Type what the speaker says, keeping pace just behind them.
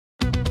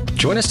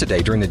Join us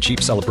today during the Jeep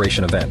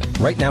Celebration event.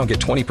 Right now, get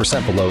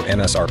 20% below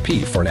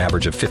MSRP for an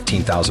average of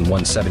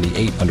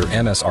 $15,178 under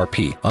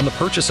MSRP on the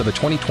purchase of a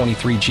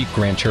 2023 Jeep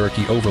Grand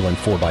Cherokee Overland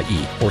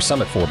 4xE or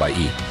Summit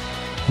 4xE.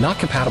 Not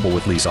compatible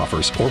with lease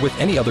offers or with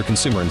any other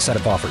consumer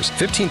incentive offers.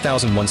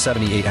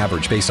 $15,178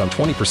 average based on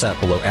 20%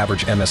 below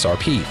average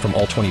MSRP from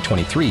all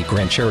 2023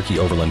 Grand Cherokee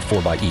Overland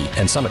 4xE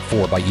and Summit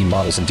 4xE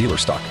models in dealer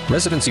stock.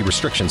 Residency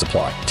restrictions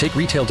apply. Take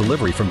retail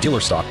delivery from dealer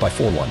stock by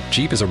 4/1.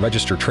 Jeep is a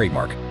registered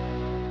trademark.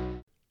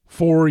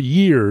 For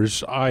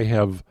years, I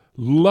have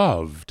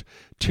loved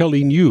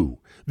telling you,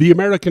 the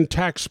American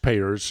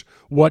taxpayers,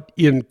 what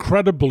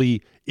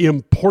incredibly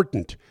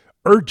important,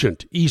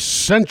 urgent,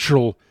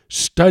 essential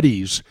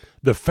studies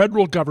the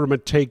federal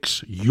government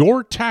takes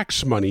your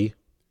tax money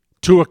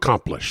to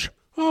accomplish.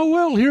 Oh,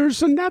 well,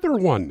 here's another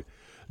one.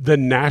 The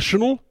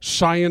National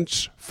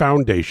Science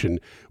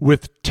Foundation,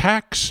 with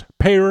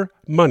taxpayer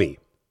money,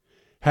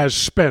 has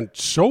spent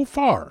so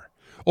far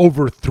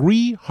over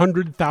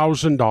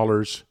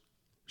 $300,000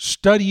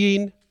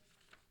 studying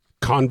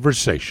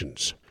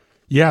conversations.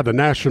 Yeah, the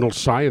National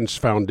Science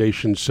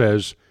Foundation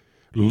says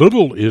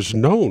little is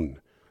known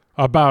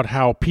about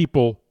how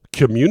people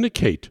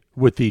communicate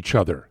with each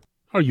other.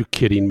 Are you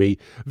kidding me?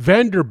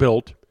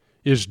 Vanderbilt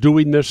is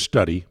doing this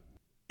study.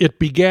 It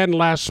began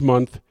last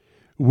month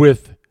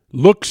with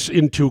looks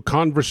into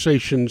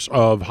conversations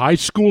of high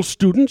school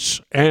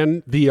students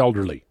and the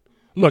elderly.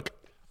 Look,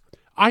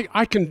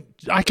 I can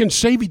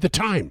save you the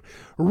time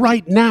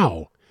right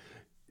now.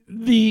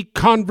 The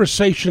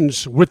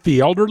conversations with the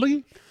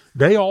elderly,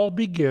 they all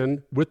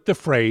begin with the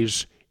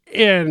phrase,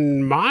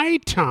 "in my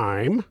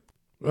time."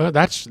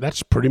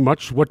 That's pretty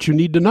much what you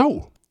need to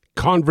know.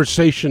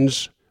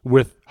 Conversations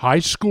with high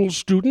school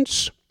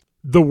students,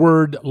 the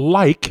word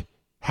 "like"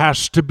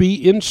 has to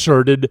be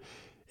inserted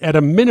at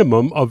a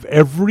minimum of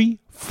every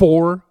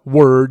 4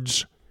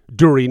 words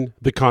during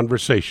the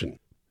conversation.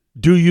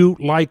 Do you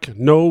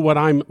know what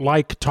I'm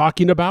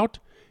talking about?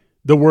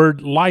 The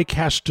word "like"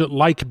 has to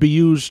be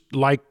used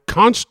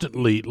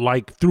constantly,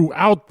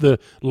 throughout the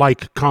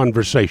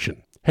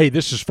conversation. Hey,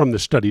 this is from the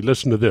study.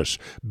 Listen to this.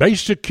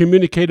 Basic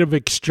communicative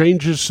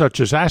exchanges such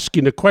as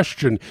asking a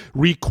question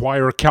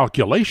require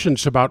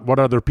calculations about what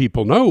other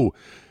people know,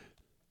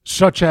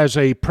 such as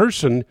a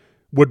person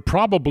would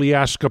probably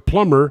ask a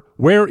plumber,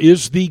 "Where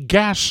is the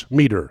gas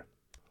meter?"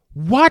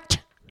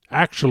 What?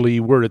 Actually,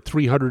 we're at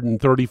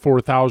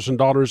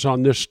 $334,000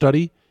 on this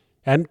study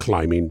and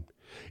climbing.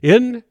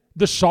 In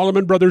the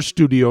Solomon Brothers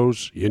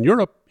Studios in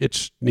Europe,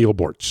 it's Neil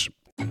Bortz.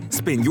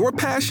 Spin your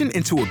passion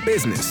into a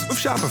business with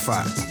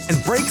Shopify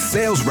and break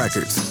sales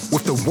records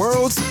with the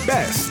world's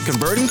best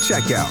converting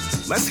checkout.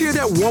 Let's hear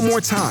that one more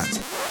time.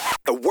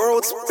 The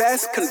world's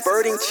best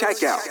converting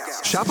checkout.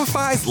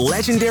 Shopify's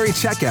legendary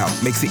checkout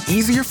makes it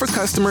easier for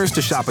customers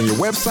to shop on your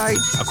website,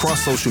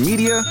 across social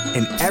media,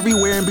 and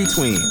everywhere in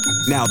between.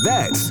 Now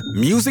that's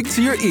music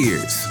to your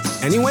ears.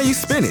 Any way you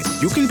spin it,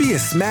 you can be a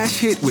smash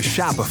hit with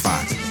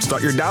Shopify.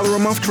 Start your $1 a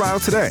month trial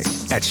today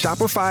at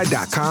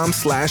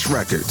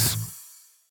shopify.com/records.